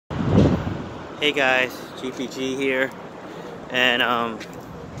Hey guys, GPG here, and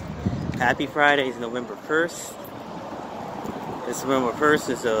happy Friday. It's November 1st. This November 1st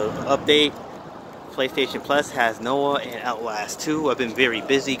is an update. PlayStation Plus has Noah and Outlast 2. I've been very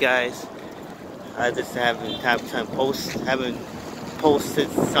busy, guys. I just haven't posted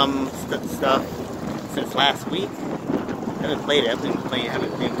some stuff since last week. I haven't played it.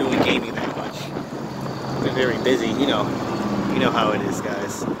 Haven't been doing gaming that much. I've been very busy, you know how it is,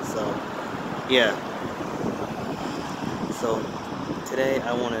 guys. So yeah. So today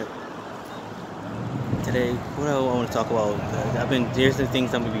what do I want to talk about? There's the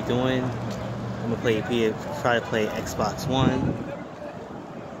things I'm gonna be doing. I'm gonna try to play Xbox One,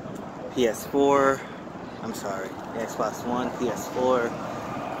 PS4. I'm sorry, Xbox One, PS4,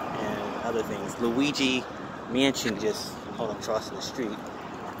 and other things. Luigi Mansion I'm crossing the street.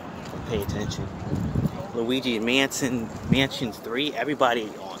 Pay attention. Luigi Mansion 3. Everybody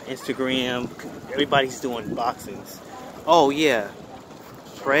on Instagram, everybody's doing boxings. Oh yeah.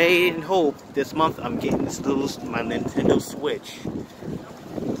 Pray and hope this month I'm getting my Nintendo Switch.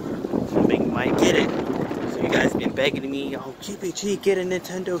 I might get it. So you guys been begging me, oh GPG, get a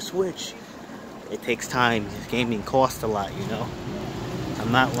Nintendo Switch. It takes time. Gaming costs a lot, you know.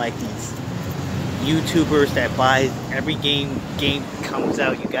 I'm not like these YouTubers that buy every game comes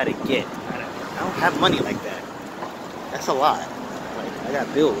out you gotta get. I don't have money like that. That's a lot. Like, I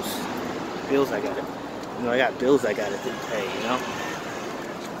got bills. I got bills I gotta pay, you know.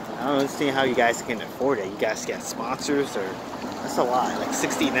 I don't understand how you guys can afford it. You guys get sponsors, or that's a lot. Like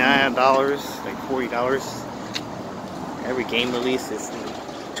 $69, like $40. Every game release is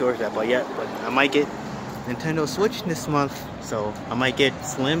towards that, but I might get Nintendo Switch this month, so I might get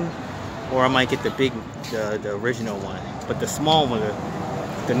Slim, or I might get the original one. But the small one,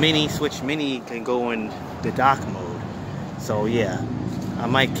 the mini Switch Mini, can go in the dock mode. So yeah, I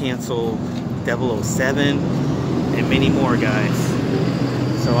might cancel 007 and many more, guys.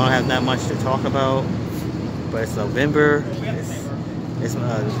 So I don't have that much to talk about, but it's November. It's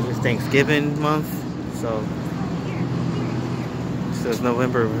Thanksgiving month, so it's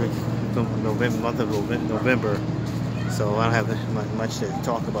November, month of November. So I don't have much to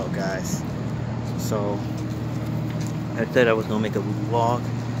talk about, guys. So I said I was gonna make a vlog.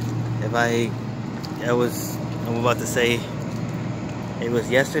 I'm about to say it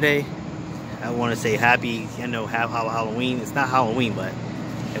was yesterday. I want to say happy, Halloween. It's not Halloween, but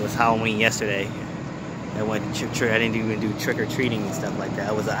it was Halloween yesterday. I didn't even do trick-or-treating and stuff like that.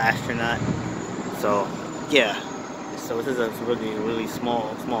 I was an astronaut. So yeah. So this is a really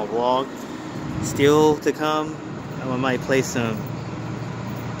small vlog. Still to come. I might play some.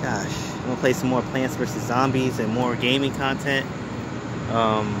 I'm gonna play some more Plants vs. Zombies and more gaming content.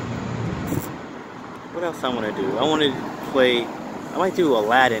 What else I want to do? I might do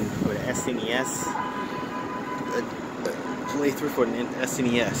Aladdin for the SNES. Playthrough for the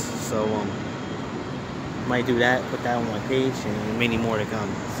SNES. So I might do that. Put that on my page, and many more to come.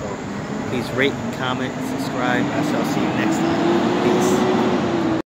 So please rate, comment, subscribe. I shall see you next time. Peace.